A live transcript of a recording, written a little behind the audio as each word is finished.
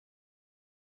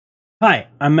Hi,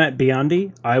 I'm Matt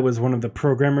Biondi. I was one of the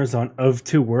programmers on Of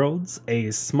Two Worlds,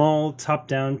 a small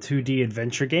top-down 2D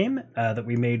adventure game that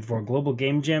we made for Global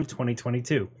Game Jam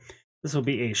 2022. This will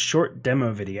be a short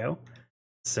demo video.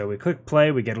 So we click play,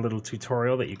 we get a little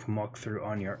tutorial that you can walk through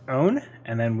on your own,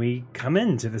 and then we come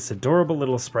into this adorable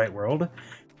little sprite world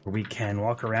where we can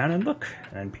walk around and look.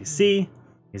 An NPC,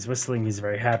 he's whistling, he's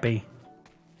very happy.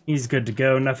 He's good to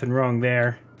go, nothing wrong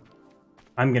there.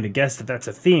 I'm going to guess that that's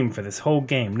a theme for this whole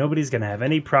game. Nobody's going to have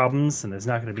any problems, and there's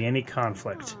not going to be any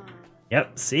conflict.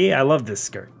 Yep, see? I love this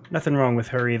skirt. Nothing wrong with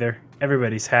her either.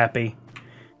 Everybody's happy.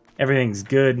 Everything's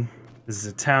good. This is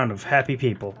a town of happy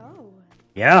people.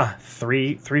 Yeah,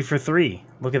 three for three.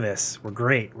 Look at this. We're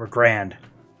great. We're grand.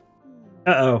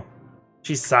 Uh-oh.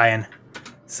 She's sighing.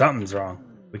 Something's wrong.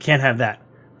 We can't have that.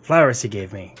 Flowers he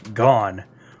gave me. Gone. Well,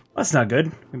 that's not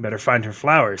good. We better find her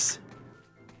flowers.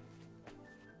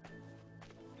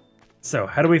 So,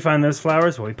 how do we find those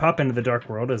flowers? Well, we pop into the dark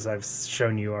world, as I've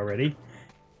shown you already,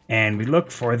 and we look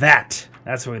for that.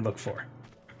 That's what we look for.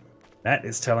 That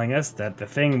is telling us that the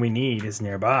thing we need is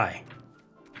nearby.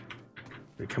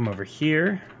 We come over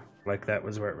here, like that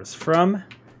was where it was from.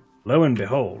 Lo and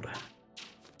behold.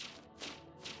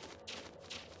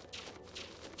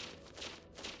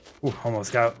 Ooh,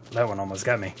 almost got, that one almost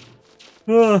got me.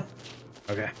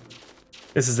 Okay.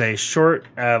 This is a short,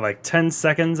 like 10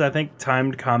 seconds, I think,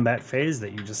 timed combat phase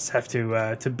that you just have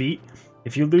to beat.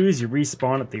 If you lose, you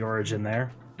respawn at the origin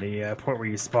there, the point where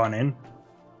you spawn in.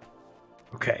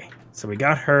 Okay, so we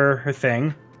got her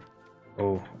thing.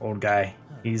 Oh, old guy.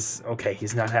 He's okay.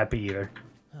 He's not happy either.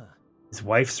 His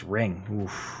wife's ring.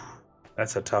 Oof,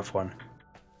 that's a tough one.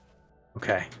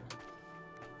 Okay.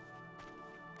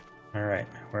 All right,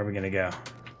 where are we gonna go?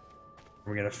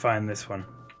 We're gonna find this one.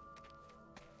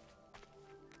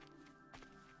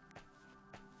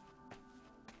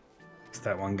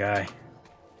 That one guy.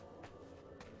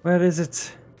 Where is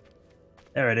it?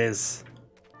 There it is.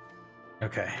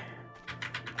 Okay.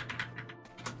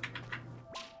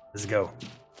 Let's go.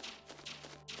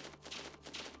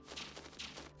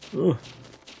 Ooh.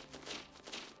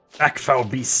 Back, foul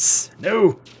beasts.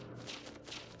 No!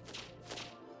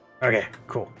 Okay,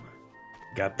 cool.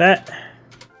 Got that.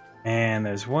 And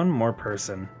there's one more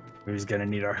person who's gonna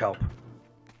need our help.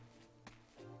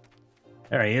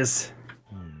 There he is.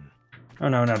 Oh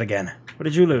no, not again. What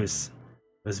did you lose?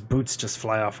 Those boots just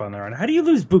fly off on their own. How do you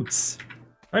lose boots?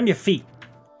 On your feet.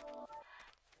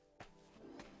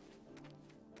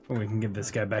 Oh, we can give this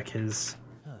guy back his...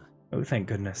 Oh, thank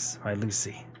goodness. Hi,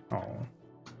 Lucy. Oh.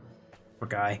 Poor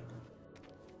guy.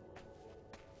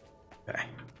 Okay.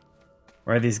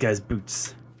 Where are these guys'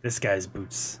 boots? This guy's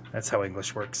boots. That's how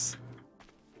English works.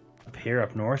 Up here,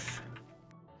 up north.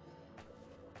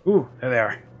 Ooh, there they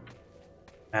are.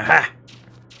 Aha!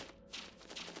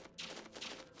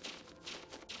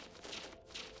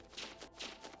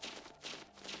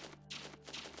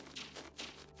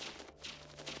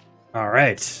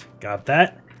 Alright, got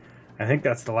that. I think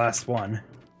that's the last one.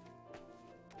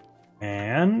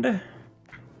 And...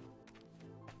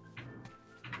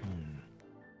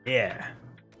 yeah.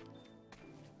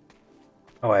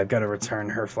 Oh, I've got to return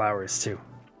her flowers too.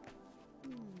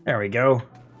 There we go.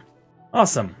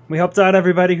 Awesome. We helped out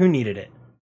everybody who needed it.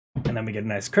 And then we get a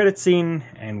nice credit scene,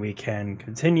 and we can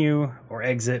continue or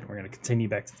exit. We're going to continue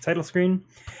back to the title screen.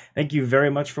 Thank you very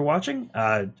much for watching.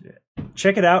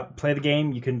 Check it out, play the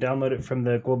game. You can download it from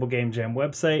the Global Game Jam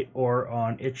website or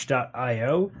on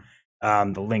itch.io.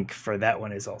 The link for that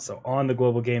one is also on the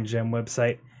Global Game Jam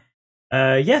website.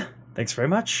 Yeah, thanks very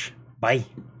much. Bye.